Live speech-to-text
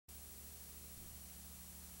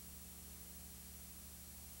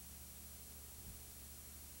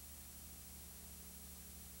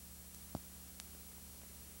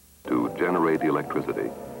generate electricity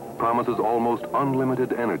promises almost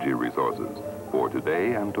unlimited energy resources for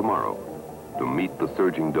today and tomorrow to meet the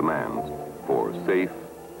surging demands for safe,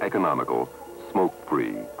 economical,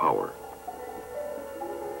 smoke-free power.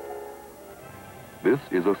 This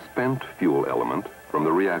is a spent fuel element from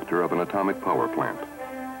the reactor of an atomic power plant.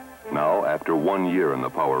 Now, after 1 year in the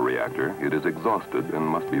power reactor, it is exhausted and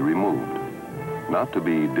must be removed. Not to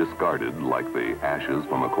be discarded like the ashes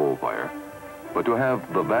from a coal fire, but to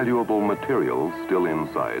have the valuable materials still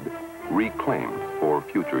inside reclaimed for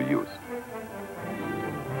future use.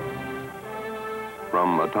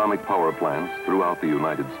 From atomic power plants throughout the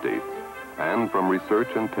United States and from research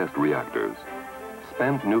and test reactors,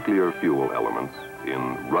 spent nuclear fuel elements in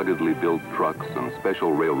ruggedly built trucks and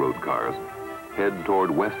special railroad cars head toward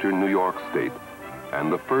western New York State and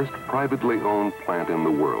the first privately owned plant in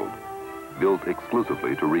the world built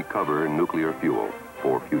exclusively to recover nuclear fuel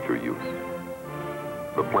for future use.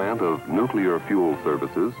 The plant of Nuclear Fuel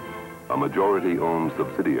Services, a majority-owned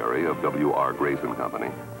subsidiary of W.R. Grace &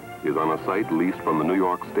 Company, is on a site leased from the New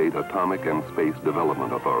York State Atomic and Space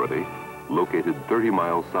Development Authority, located 30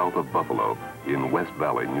 miles south of Buffalo in West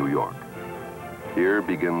Valley, New York. Here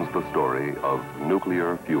begins the story of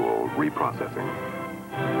nuclear fuel reprocessing.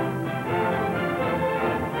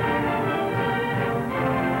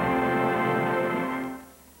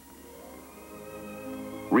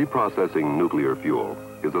 Reprocessing nuclear fuel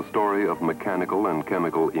is a story of mechanical and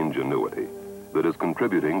chemical ingenuity that is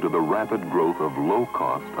contributing to the rapid growth of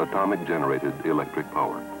low-cost atomic-generated electric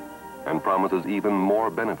power and promises even more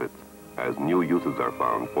benefits as new uses are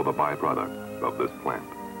found for the byproducts of this plant.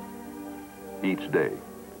 Each day,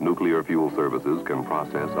 Nuclear Fuel Services can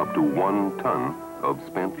process up to 1 ton of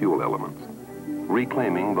spent fuel elements,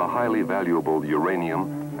 reclaiming the highly valuable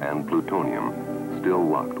uranium and plutonium still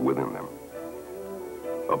locked within them.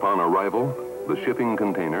 Upon arrival, the shipping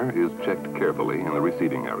container is checked carefully in the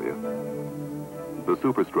receiving area, the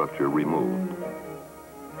superstructure removed,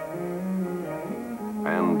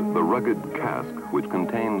 and the rugged cask which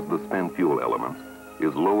contains the spent fuel elements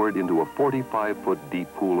is lowered into a 45-foot deep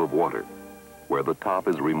pool of water, where the top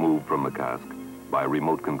is removed from the cask by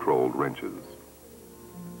remote-controlled wrenches.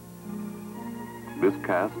 This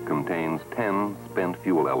cask contains 10 spent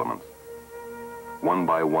fuel elements. One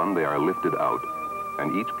by one, they are lifted out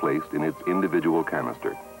and each placed in its individual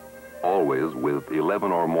canister, always with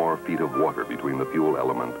 11 or more feet of water between the fuel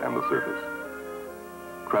element and the surface.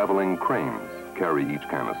 Traveling cranes carry each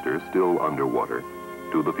canister, still underwater,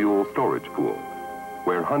 to the fuel storage pool,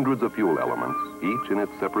 where hundreds of fuel elements, each in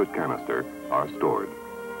its separate canister, are stored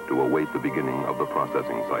to await the beginning of the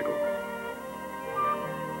processing cycle.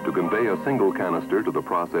 To convey a single canister to the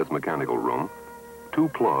process mechanical room, 2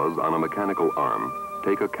 claws on a mechanical arm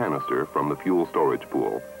take a canister from the fuel storage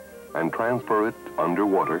pool and transfer it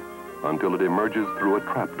underwater until it emerges through a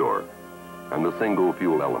trapdoor, and the single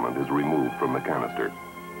fuel element is removed from the canister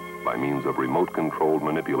by means of remote-controlled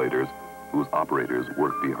manipulators whose operators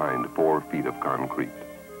work behind 4 feet of concrete.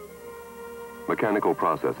 Mechanical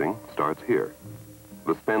processing starts here.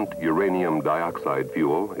 The spent uranium dioxide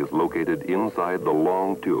fuel is located inside the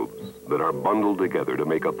long tubes that are bundled together to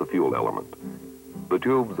make up the fuel element. The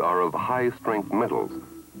tubes are of high-strength metals,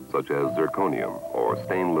 such as zirconium or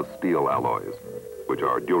stainless steel alloys, which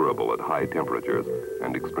are durable at high temperatures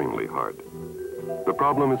and extremely hard. The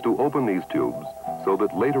problem is to open these tubes so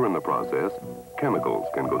that later in the process, chemicals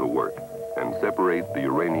can go to work and separate the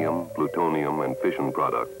uranium, plutonium, and fission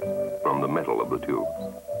products from the metal of the tubes.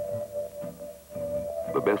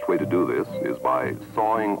 The best way to do this is by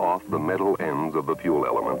sawing off the metal ends of the fuel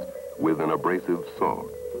elements with an abrasive saw.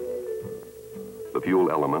 The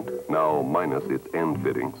fuel element, now minus its end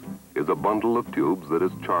fittings, is a bundle of tubes that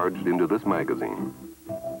is charged into this magazine.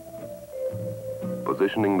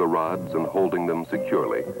 Positioning the rods and holding them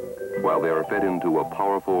securely while they are fed into a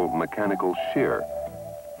powerful mechanical shear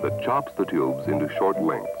that chops the tubes into short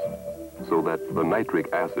lengths so that the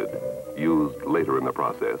nitric acid used later in the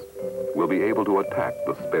process will be able to attack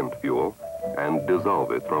the spent fuel and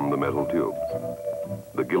dissolve it from the metal tubes.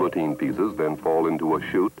 The guillotine pieces then fall into a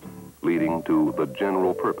chute leading to the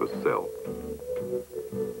general purpose cell.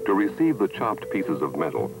 To receive the chopped pieces of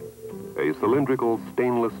metal, a cylindrical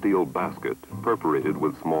stainless steel basket perforated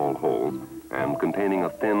with small holes and containing a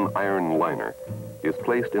thin iron liner is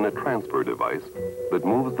placed in a transfer device that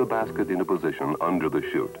moves the basket into position under the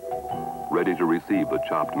chute, ready to receive the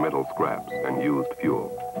chopped metal scraps and used fuel.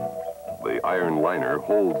 The iron liner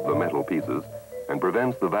holds the metal pieces and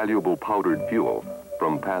prevents the valuable powdered fuel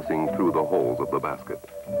from passing through the holes of the basket.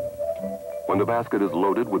 When the basket is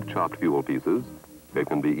loaded with chopped fuel pieces, it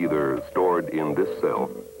can be either stored in this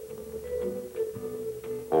cell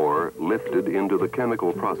or lifted into the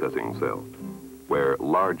chemical processing cell, where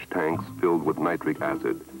large tanks filled with nitric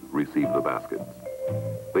acid receive the baskets.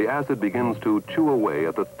 The acid begins to chew away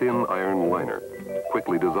at the thin iron liner,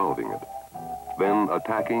 quickly dissolving it, then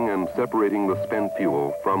attacking and separating the spent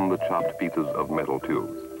fuel from the chopped pieces of metal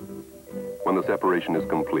tubes. When the separation is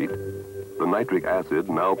complete, the nitric acid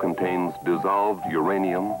now contains dissolved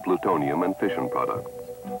uranium, plutonium, and fission products,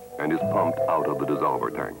 and is pumped out of the dissolver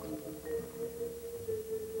tanks.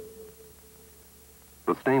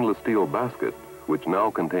 The stainless steel basket, which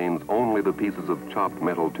now contains only the pieces of chopped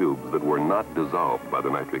metal tubes that were not dissolved by the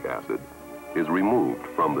nitric acid, is removed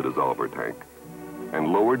from the dissolver tank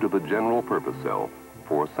and lowered to the general purpose cell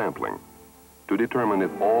for sampling to determine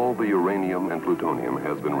if all the uranium and plutonium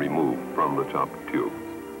has been removed from the chopped tubes.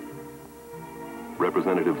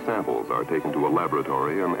 Representative samples are taken to a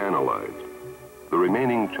laboratory and analyzed. The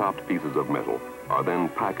remaining chopped pieces of metal are then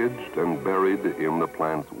packaged and buried in the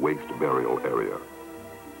plant's waste burial area.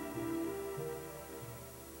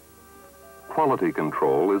 Quality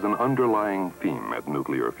control is an underlying theme at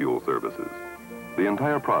Nuclear Fuel Services. The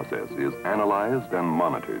entire process is analyzed and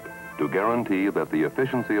monitored to guarantee that the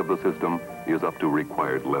efficiency of the system is up to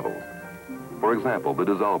required levels. For example, the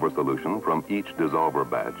dissolver solution from each dissolver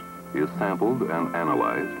batch is sampled and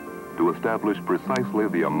analyzed to establish precisely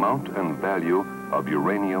the amount and value of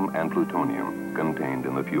uranium and plutonium contained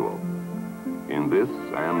in the fuel. In this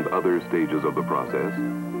and other stages of the process,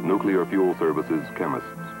 Nuclear Fuel Services chemists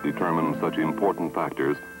determine such important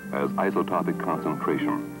factors as isotopic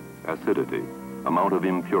concentration, acidity, amount of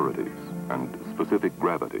impurities, and specific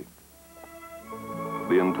gravity.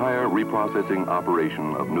 The entire reprocessing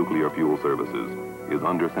operation of Nuclear Fuel Services is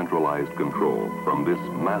under centralized control from this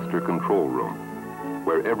master control room,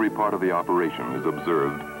 where every part of the operation is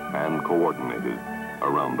observed and coordinated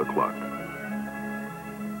around the clock.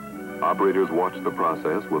 Operators watch the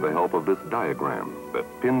process with the help of this diagram that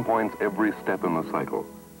pinpoints every step in the cycle.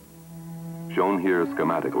 Shown here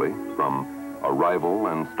schematically from arrival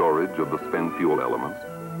and storage of the spent fuel elements,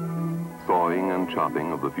 sawing and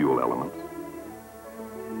chopping of the fuel elements,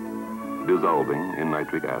 dissolving in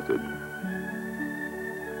nitric acid,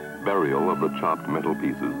 burial of the chopped metal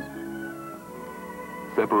pieces,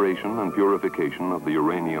 separation and purification of the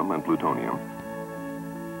uranium and plutonium,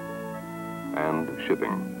 and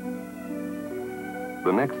shipping.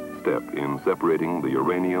 The next step in separating the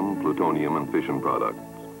uranium, plutonium, and fission products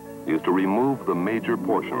is to remove the major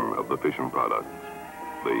portion of the fission products,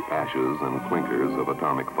 the ashes and clinkers of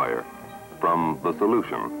atomic fire, from the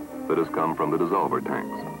solution that has come from the dissolver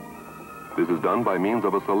tanks. This is done by means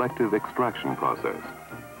of a selective extraction process.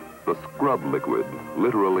 The scrub liquid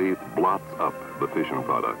literally blots up the fission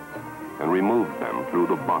products and removes them through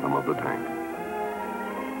the bottom of the tank.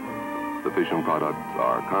 The fission products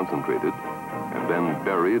are concentrated and then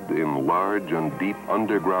buried in large and deep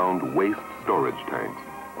underground waste storage tanks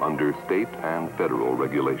under state and federal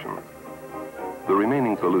regulations. The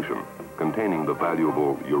remaining solution, containing the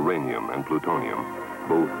valuable uranium and plutonium,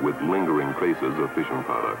 both with lingering traces of fission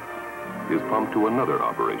products, is pumped to another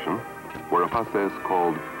operation where a process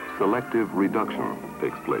called selective reduction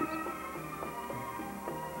takes place.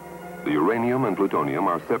 The uranium and plutonium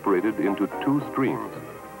are separated into two streams,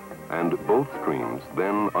 and both streams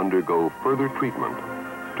then undergo further treatment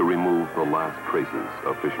to remove the last traces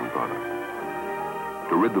of fission products.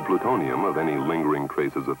 To rid the plutonium of any lingering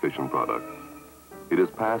traces of fission products, it is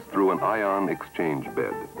passed through an ion exchange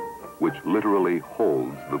bed, which literally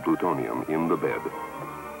holds the plutonium in the bed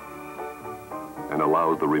and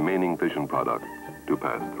allows the remaining fission products to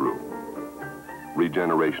pass through.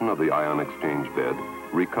 Regeneration of the ion exchange bed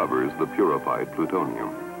recovers the purified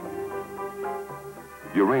plutonium.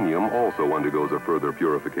 Uranium also undergoes a further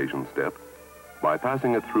purification step by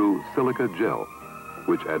passing it through silica gel,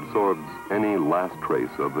 which adsorbs any last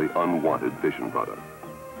trace of the unwanted fission product.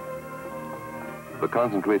 The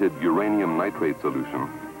concentrated uranium nitrate solution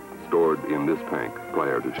stored in this tank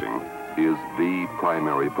prior to shipping is the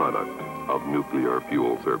primary product of Nuclear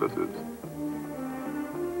Fuel Services.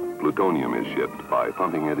 Plutonium is shipped by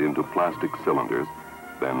pumping it into plastic cylinders,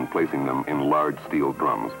 then placing them in large steel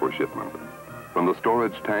drums for shipment. From the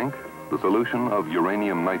storage tank, the solution of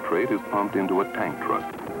uranium nitrate is pumped into a tank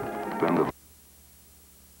truck. Then the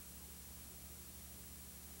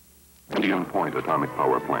Indian Point Atomic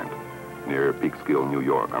Power Plant, near Peekskill, New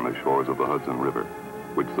York, on the shores of the Hudson River,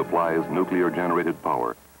 which supplies nuclear-generated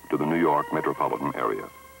power to the New York metropolitan area.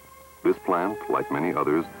 This plant, like many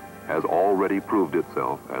others, has already proved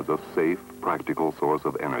itself as a safe, practical source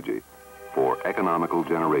of energy for economical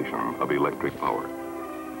generation of electric power.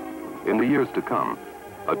 In the years to come,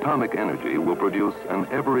 atomic energy will produce an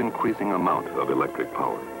ever-increasing amount of electric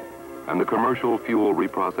power. And the commercial fuel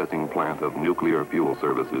reprocessing plant of Nuclear Fuel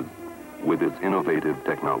Services, with its innovative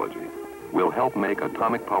technology, will help make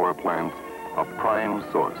atomic power plants a prime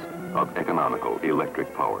source of economical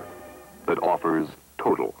electric power that offers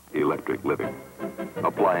total electric living,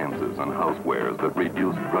 appliances and housewares that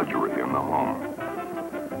reduce drudgery in the home.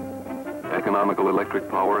 Economical electric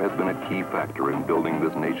power has been a key factor in building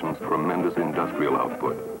this nation's tremendous industrial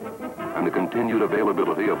output, and the continued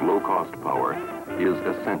availability of low-cost power is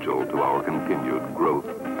essential to our continued growth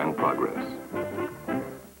and progress.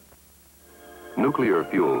 Nuclear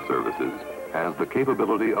Fuel Services has the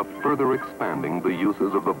capability of further expanding the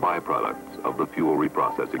uses of the byproducts of the fuel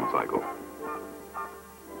reprocessing cycle.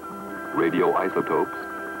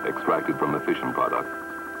 Radioisotopes, extracted from the fission product,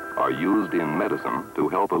 are used in medicine to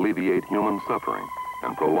help alleviate human suffering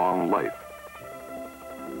and prolong life.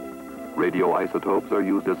 Radioisotopes are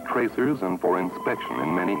used as tracers and for inspection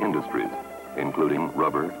in many industries, including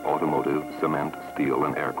rubber, automotive, cement, steel,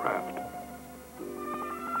 and aircraft,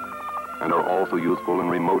 and are also useful in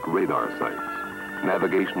remote radar sites,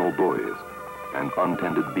 navigational buoys, and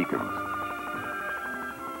untended beacons.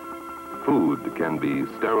 Food can be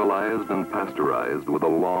sterilized and pasteurized with a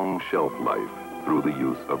long shelf life through the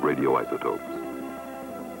use of radioisotopes.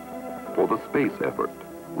 For the space effort,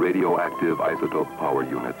 radioactive isotope power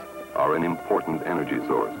units are an important energy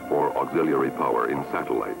source for auxiliary power in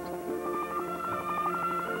satellites.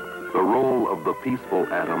 The role of the peaceful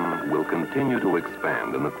atom will continue to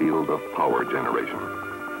expand in the field of power generation,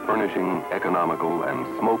 furnishing economical and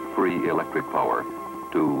smoke-free electric power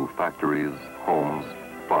to factories, homes,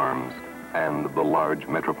 farms, and the large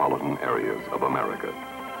metropolitan areas of America.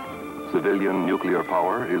 Civilian nuclear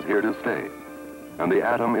power is here to stay, and the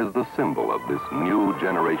atom is the symbol of this new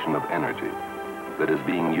generation of energy that is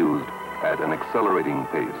being used at an accelerating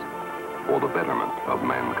pace for the betterment of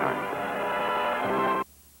mankind.